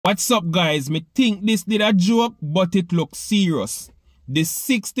What's up, guys? Me think this did a joke, but it looks serious. The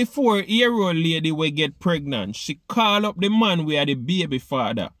 64-year-old lady will get pregnant. She call up the man we are the baby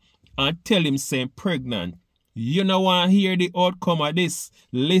father and tell him saying pregnant. You know want to hear the outcome of this?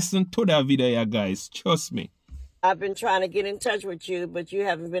 Listen to that video, guys. Trust me. I've been trying to get in touch with you, but you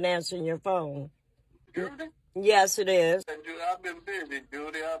haven't been answering your phone. Judy? Yes, it is. Judy, I've been busy,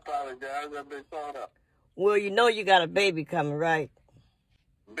 Judy. I apologize. I've been caught up. Well, you know you got a baby coming, right?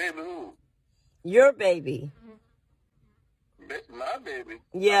 Baby who? Your baby. My baby?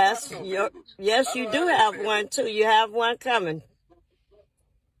 Yes, yes, you do have baby. one too. You have one coming.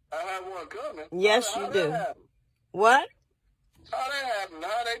 I have one coming? Yes, you do. What? How that happen?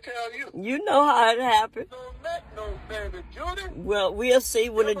 How they tell you? You know how it happened. Don't make no baby, Judy. Well, we'll see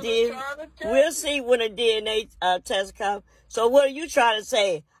when the DNA test comes. So what are you trying to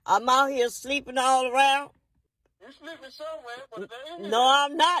say? I'm out here sleeping all around? You sleeping somewhere, but they ain't here. No,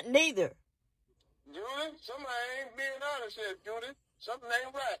 I'm not neither. Judy, somebody ain't being honest here, Judy. Something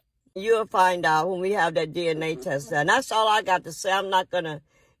ain't right. You'll find out when we have that DNA test done. That's all I got to say. I'm not going to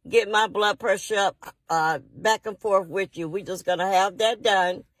get my blood pressure up back and forth with you. We're just going to have that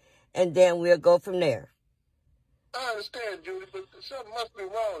done, and then we'll go from there. I understand, Judy, but something must be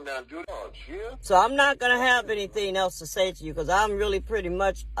wrong now, Judy. Oh, yeah. So I'm not going to have anything else to say to you because I'm really pretty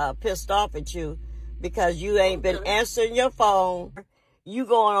much pissed off at you because you ain't been answering your phone. You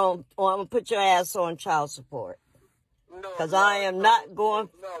going on, I'm going to put your ass on child support. Because I am not going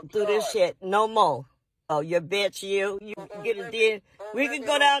through this shit no more. Oh, you bitch, you can get a DNA. We can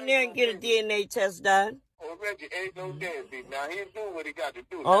go down there and get a DNA test done. Oh, Reggie ain't no deadbeat. Now, he's doing what he got to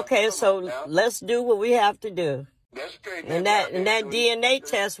do. Okay, so let's do what we have to do. That's straight. And that DNA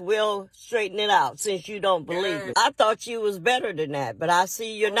test will straighten it out since you don't believe it. I thought you was better than that, but I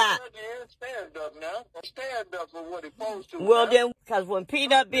see you're not. Stand up now. Stand up for what he's supposed to. Well, then, because when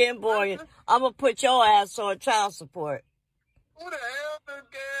Peanut being born, I'm going to put your ass on child support. Who the hell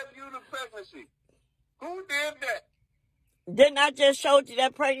gave you the pregnancy? Who did that? Didn't I just show you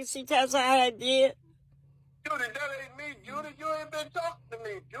that pregnancy test I had did? Judy, that ain't me, Judy. You ain't been talking to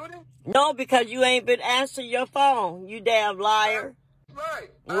me, Judy. No, because you ain't been answering your phone, you damn liar.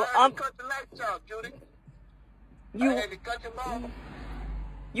 Right. Well, I had to cut the lights out, Judy. I had to cut your mom.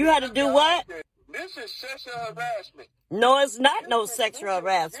 You had to do what? This is sexual harassment. No, it's not no sexual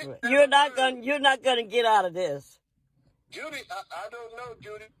harassment. You're not gonna get out of this. Judy, I don't know,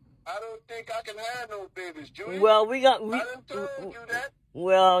 Judy. I don't think I can have no babies, Judy. Well, I done told you that.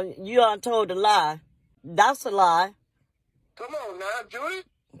 Well, you are told a lie. That's a lie. Come on now, Judy.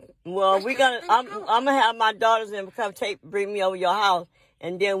 Well, I'm gonna have my daughters and bring me over your house,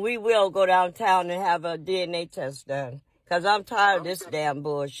 and then we will go downtown and have a DNA test done. Cause I'm tired of this damn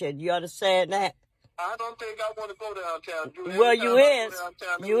bullshit. You understand that? I don't think I want to go downtown, Judy. Well, you is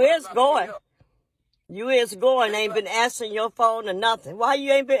going. You is going. Ain't been answering your phone or nothing. Why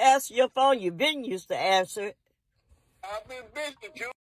you ain't been answering your phone? You been used to answer it. I've been busy, Judy.